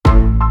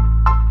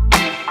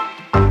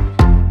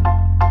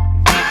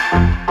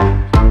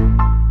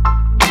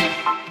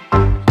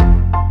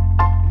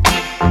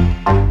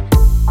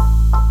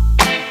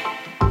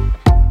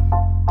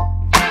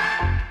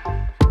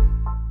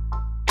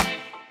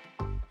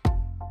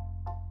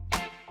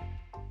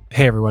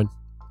Hey everyone.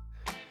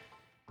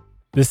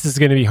 This is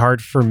going to be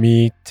hard for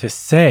me to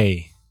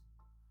say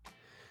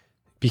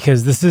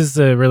because this is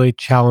a really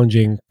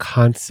challenging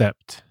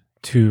concept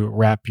to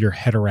wrap your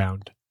head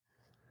around.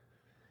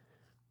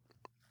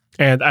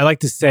 And I like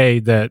to say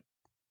that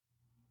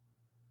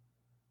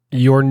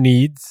your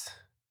needs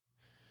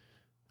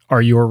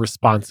are your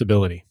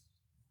responsibility.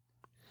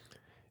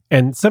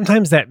 And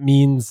sometimes that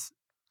means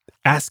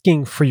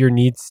asking for your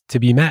needs to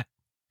be met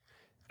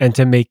and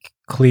to make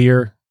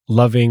clear,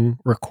 loving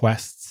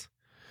requests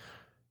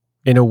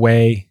in a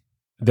way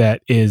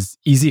that is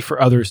easy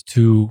for others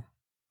to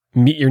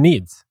meet your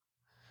needs,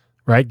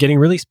 right? Getting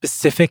really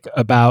specific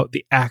about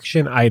the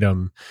action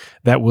item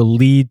that will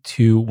lead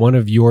to one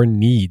of your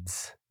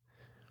needs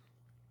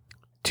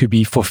to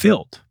be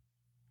fulfilled.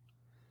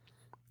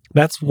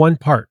 That's one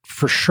part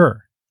for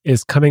sure,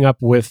 is coming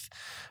up with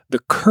the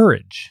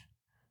courage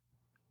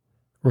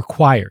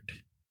required,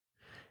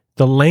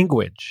 the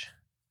language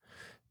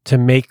to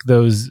make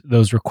those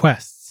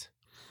requests,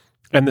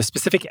 and the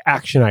specific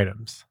action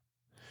items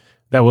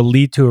that will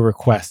lead to a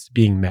request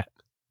being met,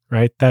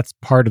 right? That's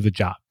part of the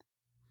job.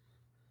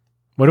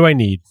 What do I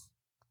need?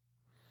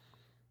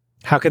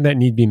 How can that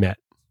need be met?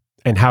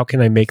 And how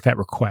can I make that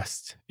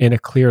request in a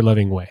clear,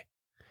 loving way?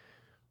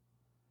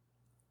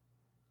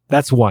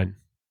 That's one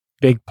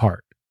big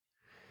part.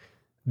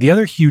 The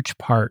other huge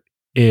part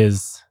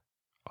is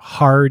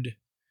hard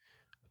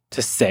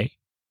to say.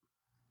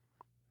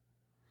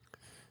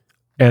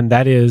 And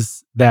that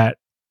is that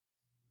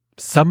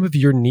some of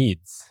your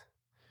needs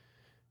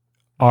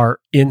are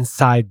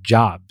inside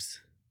jobs.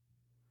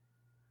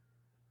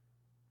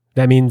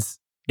 That means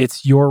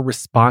it's your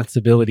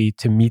responsibility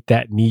to meet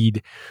that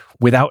need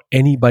without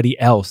anybody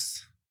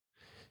else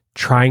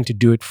trying to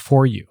do it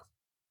for you.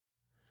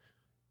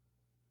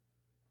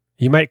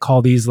 You might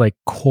call these like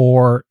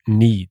core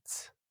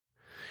needs.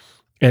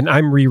 And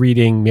I'm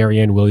rereading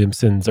Marianne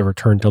Williamson's A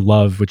Return to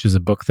Love, which is a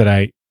book that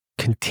I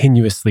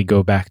continuously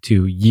go back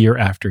to year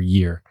after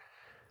year.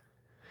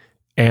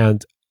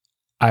 And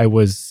I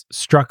was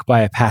struck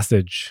by a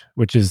passage,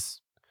 which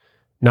is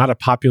not a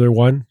popular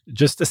one,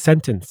 just a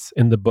sentence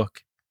in the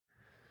book.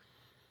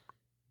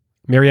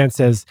 Marianne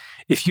says,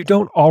 if you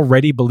don't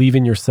already believe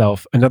in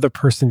yourself, another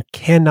person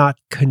cannot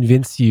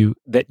convince you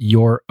that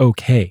you're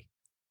okay.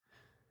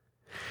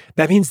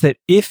 That means that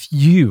if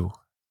you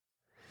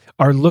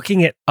are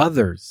looking at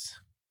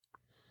others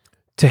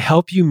to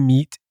help you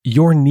meet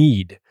your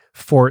need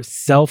for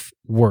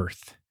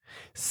self-worth,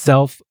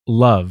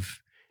 self-love,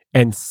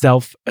 and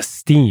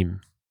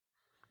self-esteem,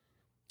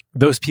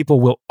 those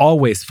people will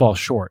always fall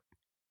short.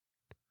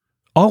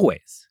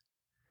 Always.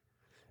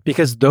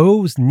 Because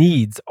those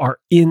needs are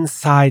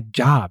inside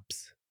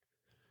jobs.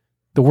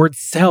 The word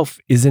self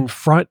is in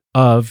front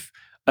of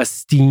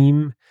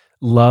esteem,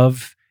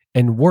 love,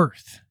 and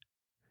worth.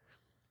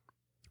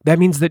 That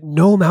means that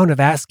no amount of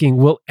asking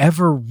will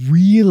ever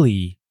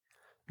really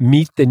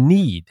meet the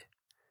need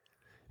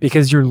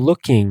because you're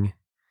looking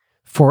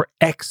for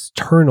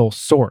external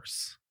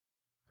source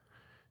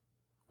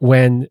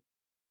when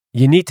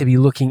you need to be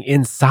looking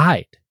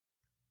inside.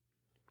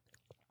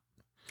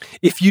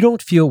 If you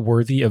don't feel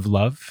worthy of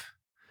love,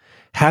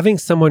 having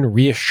someone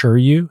reassure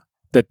you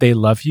that they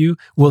love you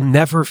will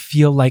never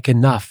feel like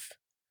enough.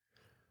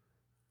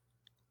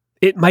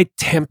 It might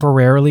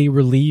temporarily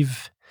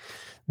relieve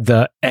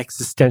the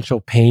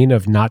existential pain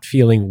of not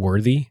feeling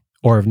worthy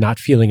or of not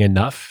feeling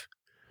enough,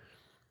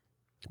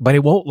 but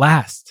it won't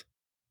last.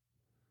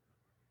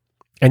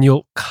 And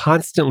you'll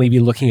constantly be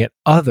looking at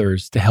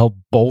others to help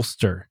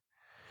bolster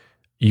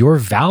your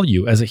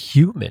value as a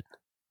human.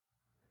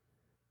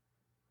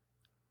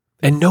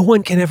 And no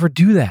one can ever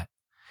do that.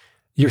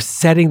 You're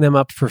setting them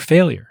up for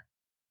failure.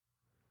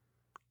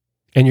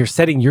 And you're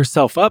setting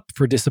yourself up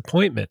for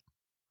disappointment.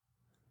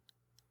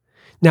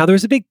 Now,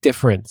 there's a big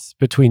difference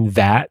between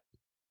that,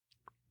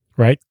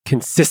 right?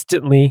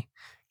 Consistently,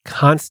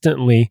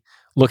 constantly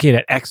looking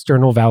at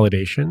external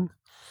validation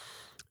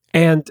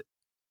and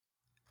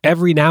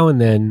every now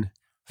and then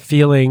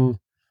feeling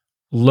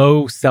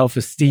low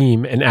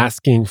self-esteem and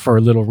asking for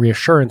a little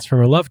reassurance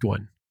from a loved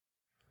one.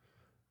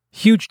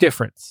 Huge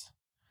difference,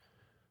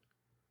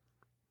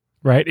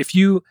 right? If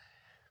you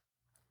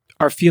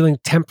are feeling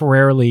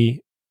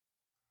temporarily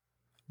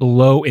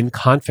low in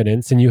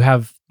confidence and you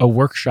have a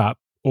workshop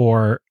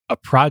or a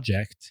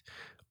project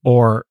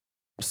or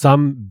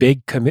some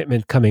big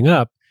commitment coming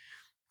up,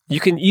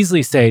 you can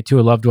easily say to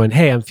a loved one,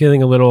 hey, I'm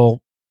feeling a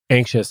little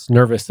anxious,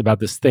 nervous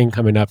about this thing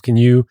coming up. Can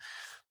you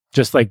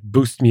just like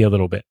boost me a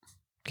little bit?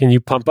 Can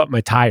you pump up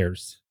my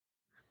tires?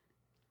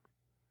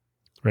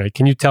 Right?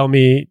 Can you tell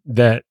me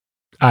that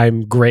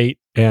I'm great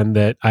and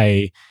that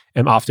I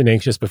am often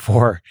anxious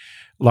before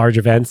large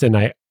events and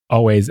I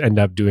always end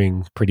up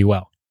doing pretty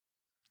well?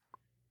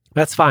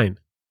 That's fine.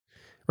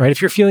 Right?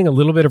 If you're feeling a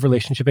little bit of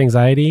relationship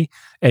anxiety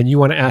and you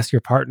want to ask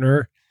your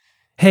partner,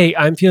 hey,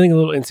 I'm feeling a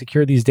little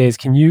insecure these days.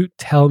 Can you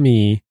tell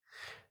me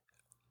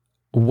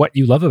what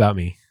you love about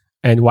me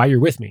and why you're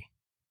with me?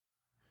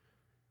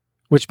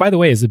 Which, by the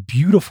way, is a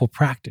beautiful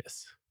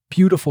practice.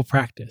 Beautiful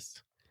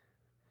practice.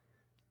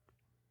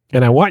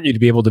 And I want you to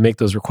be able to make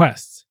those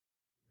requests.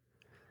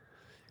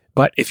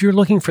 But if you're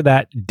looking for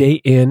that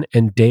day in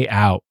and day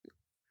out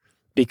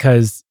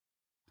because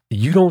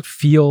you don't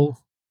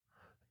feel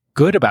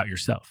good about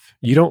yourself,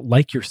 you don't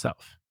like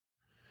yourself,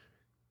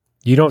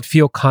 you don't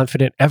feel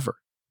confident ever,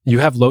 you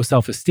have low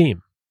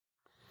self-esteem,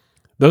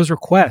 those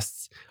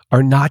requests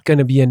are not going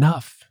to be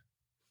enough.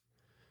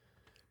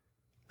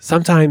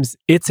 Sometimes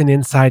it's an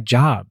inside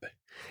job,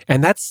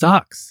 and that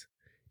sucks.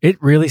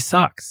 It really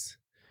sucks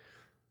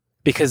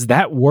because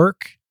that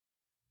work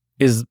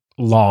is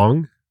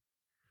long,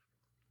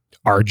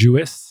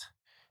 arduous,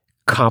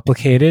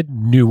 complicated,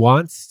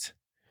 nuanced,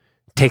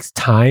 takes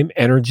time,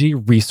 energy,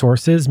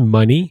 resources,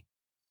 money,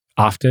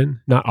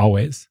 often, not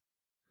always.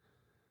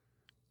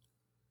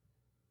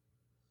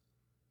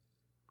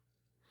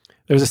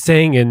 There's a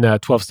saying in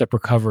 12-Step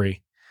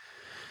Recovery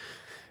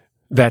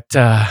that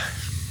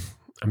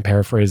I'm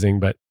paraphrasing,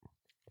 but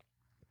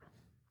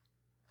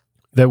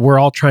that we're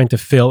all trying to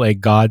fill a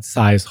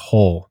God-sized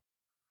hole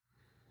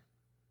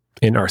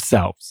in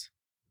ourselves.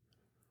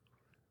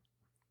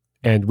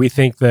 And we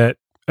think that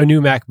a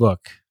new MacBook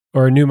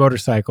or a new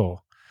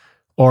motorcycle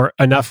or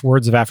enough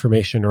words of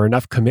affirmation or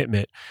enough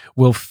commitment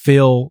will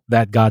fill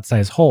that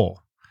God-sized hole.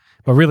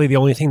 But really the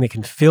only thing that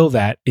can fill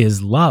that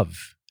is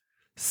love,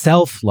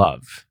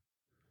 self-love,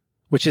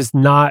 which is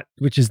not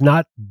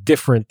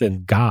different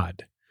than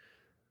God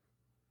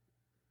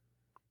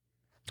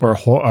or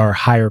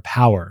higher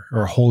power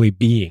or a holy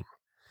being,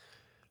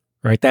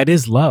 right? That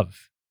is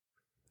love.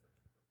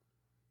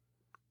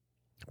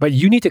 But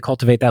you need to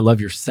cultivate that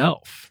love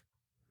yourself.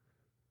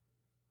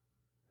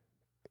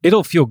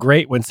 It'll feel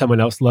great when someone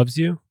else loves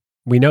you.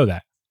 We know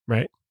that,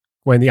 right?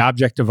 When the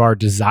object of our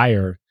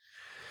desire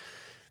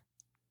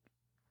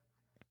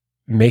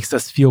makes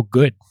us feel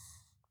good,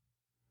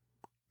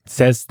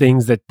 says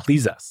things that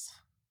please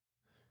us,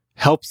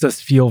 helps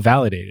us feel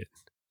validated.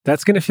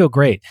 That's going to feel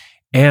great.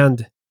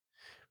 And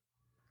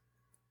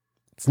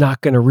it's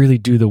not going to really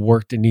do the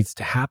work that needs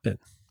to happen.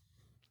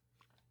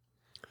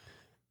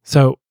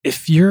 So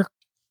if you're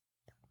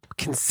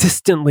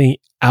consistently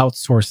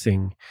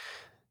outsourcing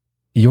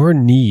your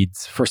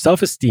needs for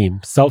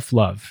self-esteem,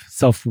 self-love,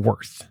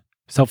 self-worth,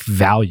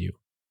 self-value,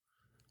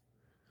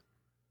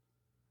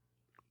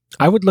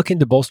 I would look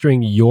into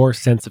bolstering your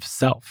sense of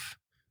self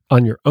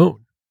on your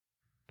own.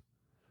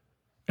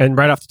 And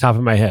right off the top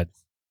of my head,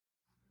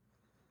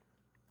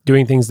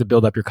 doing things that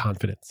build up your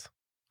confidence,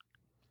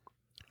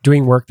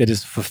 doing work that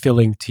is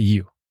fulfilling to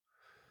you,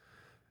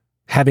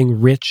 having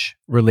rich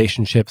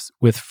relationships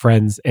with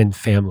friends and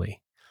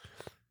family,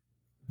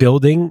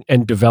 building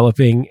and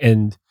developing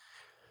and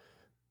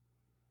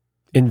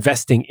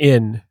investing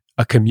in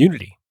a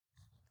community,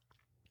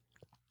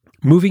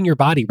 moving your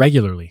body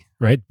regularly,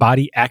 right?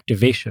 Body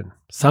activation,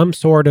 some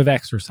sort of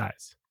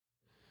exercise,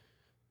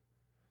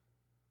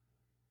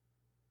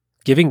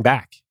 giving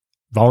back,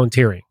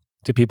 volunteering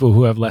to people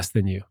who have less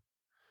than you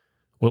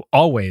will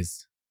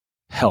always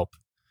help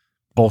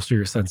bolster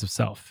your sense of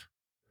self.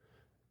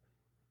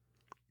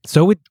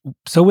 So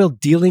will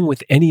dealing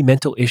with any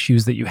mental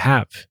issues that you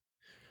have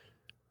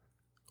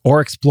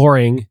or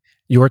exploring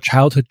your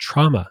childhood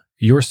trauma,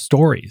 your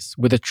stories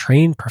with a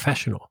trained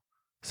professional,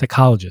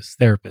 psychologist,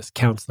 therapist,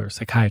 counselor,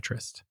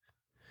 psychiatrist.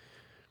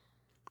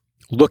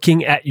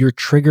 Looking at your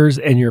triggers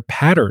and your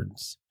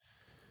patterns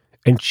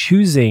and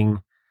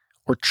choosing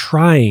or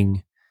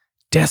trying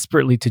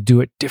desperately to do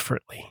it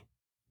differently.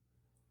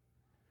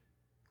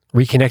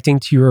 Reconnecting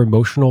to your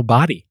emotional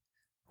body.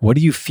 What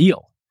do you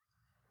feel?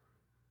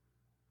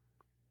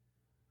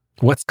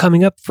 What's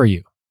coming up for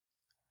you?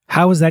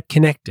 How is that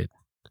connected?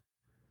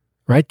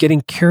 Right?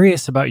 Getting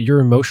curious about your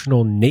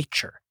emotional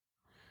nature.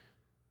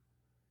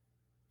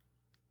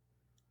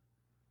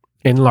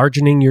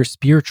 Enlarging your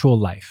spiritual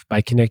life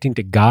by connecting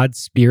to God,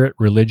 spirit,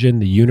 religion,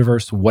 the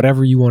universe,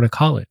 whatever you want to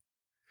call it.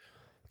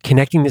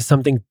 Connecting to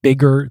something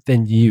bigger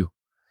than you.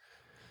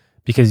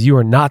 Because you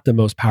are not the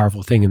most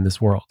powerful thing in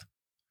this world.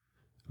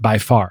 By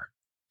far.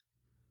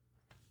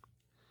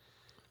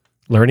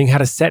 Learning how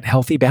to set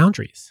healthy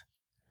boundaries.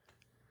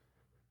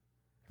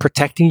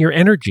 Protecting your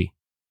energy.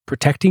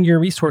 Protecting your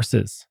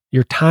resources,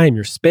 your time,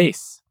 your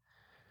space.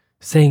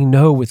 Saying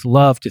no with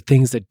love to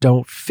things that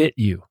don't fit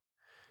you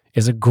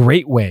is a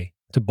great way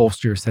to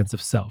bolster your sense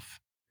of self.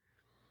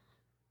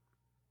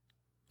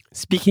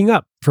 Speaking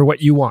up for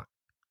what you want,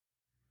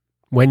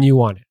 when you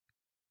want it,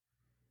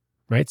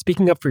 right?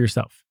 Speaking up for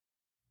yourself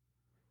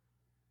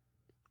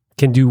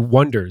can do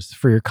wonders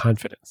for your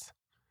confidence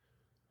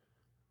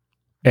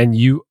and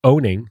you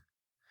owning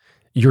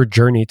your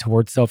journey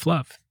towards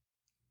self-love.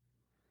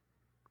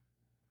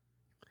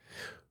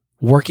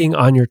 Working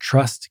on your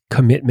trust,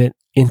 commitment,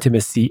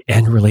 intimacy,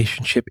 and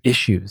relationship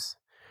issues,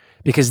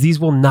 because these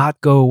will not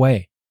go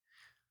away.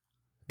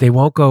 They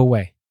won't go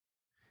away.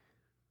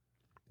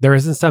 There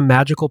isn't some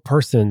magical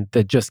person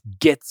that just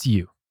gets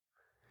you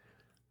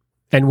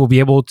and will be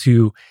able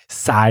to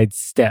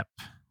sidestep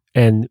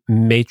and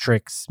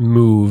matrix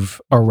move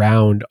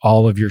around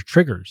all of your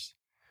triggers.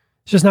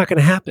 It's just not going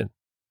to happen.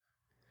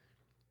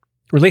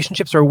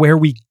 Relationships are where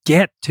we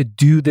get to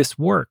do this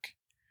work.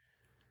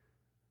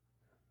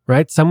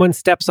 right? Someone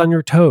steps on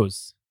your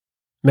toes,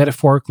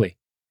 metaphorically.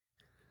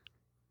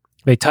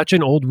 They touch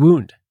an old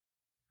wound,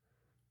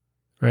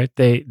 right?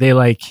 They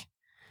like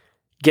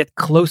get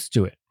close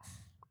to it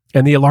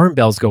and the alarm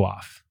bells go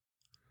off.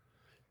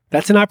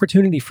 That's an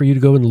opportunity for you to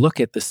go and look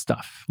at this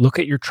stuff. Look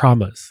at your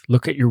traumas,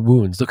 look at your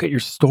wounds, look at your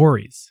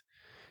stories,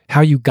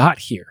 how you got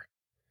here.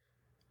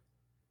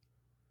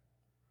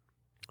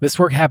 This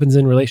work happens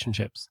in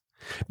relationships,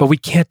 but we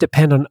can't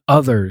depend on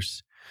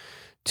others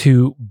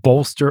to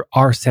bolster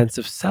our sense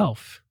of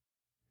self.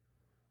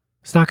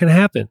 It's not going to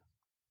happen.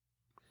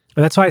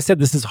 And that's why I said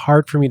this is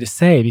hard for me to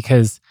say,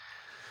 because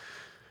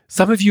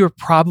some of you are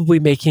probably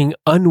making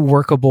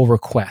unworkable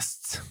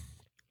requests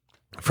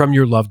from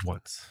your loved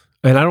ones.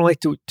 And I don't like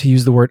to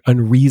use the word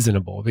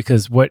unreasonable,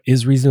 because what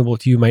is reasonable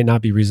to you might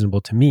not be reasonable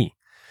to me.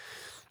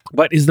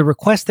 But is the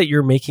request that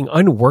you're making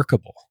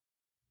unworkable?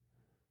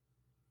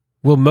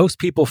 Will most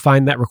people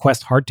find that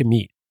request hard to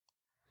meet?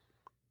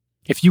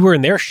 If you were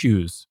in their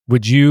shoes,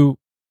 would you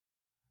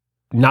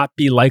not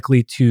be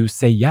likely to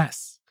say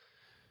yes?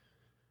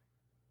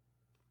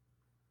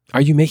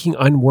 Are you making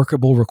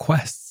unworkable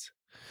requests?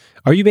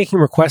 Are you making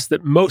requests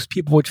that most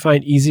people would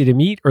find easy to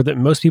meet or that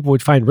most people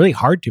would find really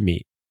hard to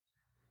meet?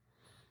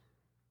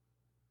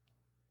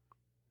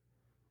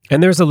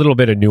 And there's a little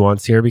bit of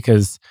nuance here,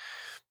 because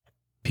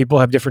people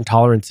have different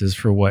tolerances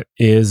for what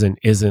is and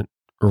isn't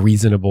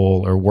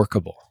reasonable or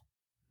workable.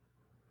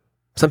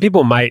 Some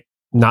people might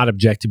not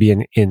object to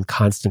being in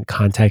constant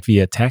contact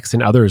via text,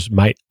 and others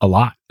might a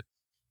lot.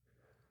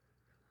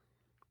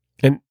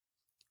 And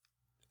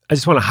I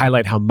just want to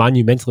highlight how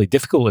monumentally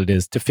difficult it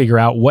is to figure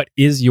out what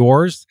is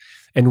yours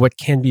and what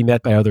can be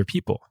met by other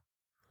people.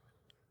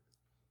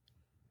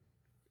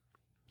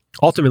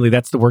 Ultimately,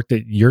 that's the work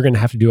that you're going to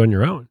have to do on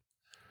your own.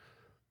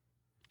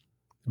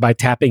 By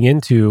tapping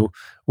into,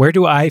 where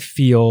do I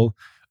feel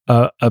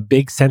a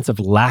big sense of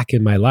lack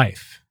in my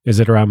life? Is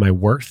it around my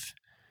worth,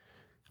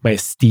 my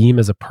esteem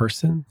as a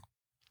person,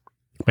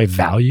 my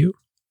value?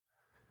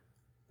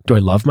 Do I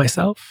love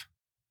myself?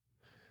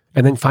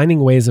 And then finding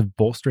ways of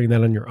bolstering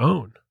that on your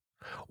own,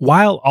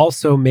 while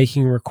also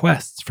making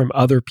requests from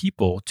other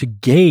people to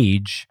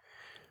gauge,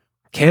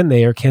 can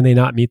they or can they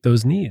not meet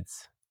those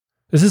needs?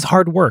 This is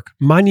hard work,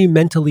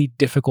 monumentally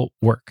difficult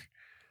work.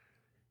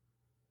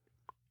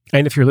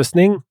 And if you're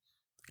listening,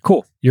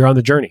 cool, you're on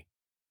the journey.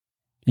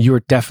 You are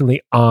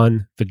definitely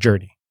on the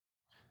journey.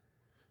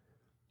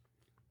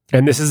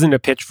 And this isn't a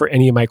pitch for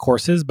any of my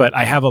courses, but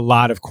I have a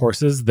lot of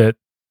courses that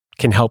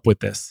can help with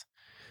this.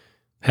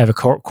 I have a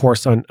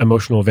course on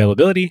emotional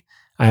availability.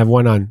 I have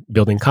one on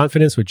building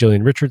confidence with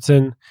Jillian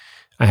Richardson.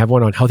 I have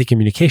one on healthy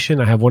communication.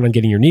 I have one on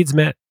getting your needs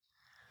met.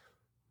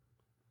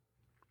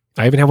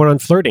 I even have one on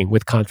flirting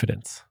with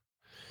confidence.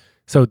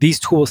 So these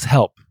tools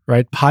help,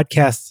 right?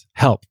 Podcasts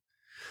help.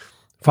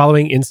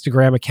 Following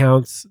Instagram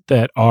accounts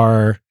that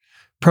are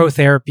pro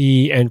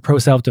therapy and pro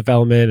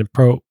self-development and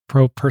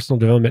pro personal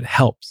development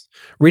helps.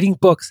 Reading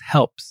books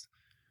helps.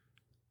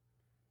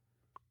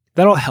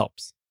 That all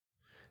helps.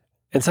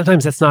 And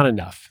sometimes that's not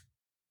enough.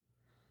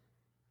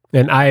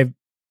 And I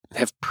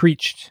have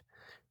preached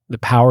the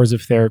powers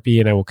of therapy,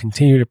 and I will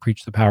continue to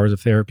preach the powers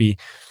of therapy.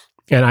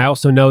 And I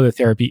also know that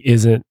therapy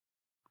isn't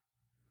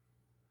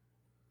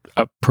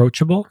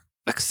approachable,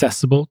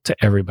 accessible to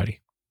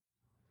everybody.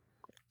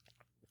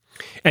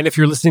 And if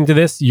you're listening to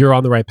this, you're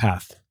on the right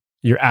path.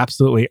 You're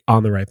absolutely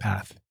on the right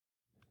path.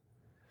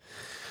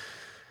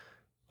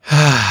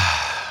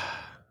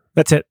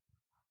 That's it.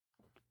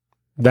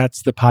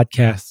 That's the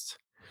podcast.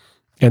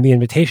 And the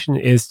invitation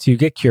is to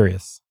get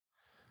curious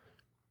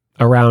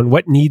around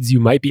what needs you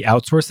might be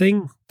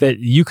outsourcing that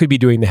you could be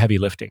doing the heavy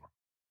lifting.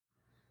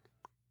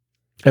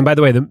 And by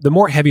the way, the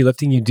more heavy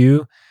lifting you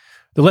do,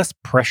 the less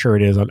pressure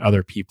it is on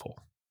other people.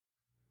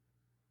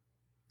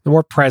 The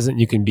more present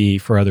you can be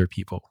for other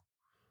people.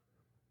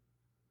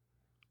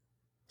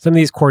 Some of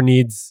these core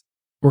needs,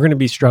 we're going to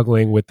be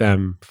struggling with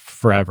them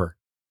forever.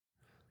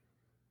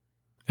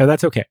 And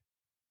that's okay.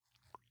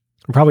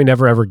 We'll probably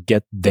never ever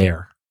get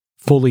there,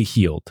 fully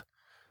healed.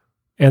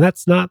 And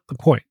that's not the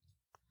point.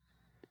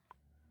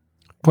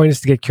 The point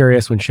is to get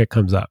curious when shit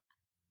comes up.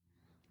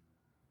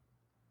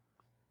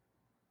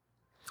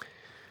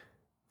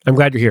 I'm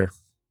glad you're here.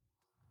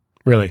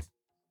 Really.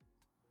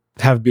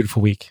 Have a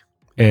beautiful week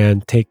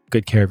and take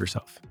good care of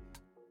yourself.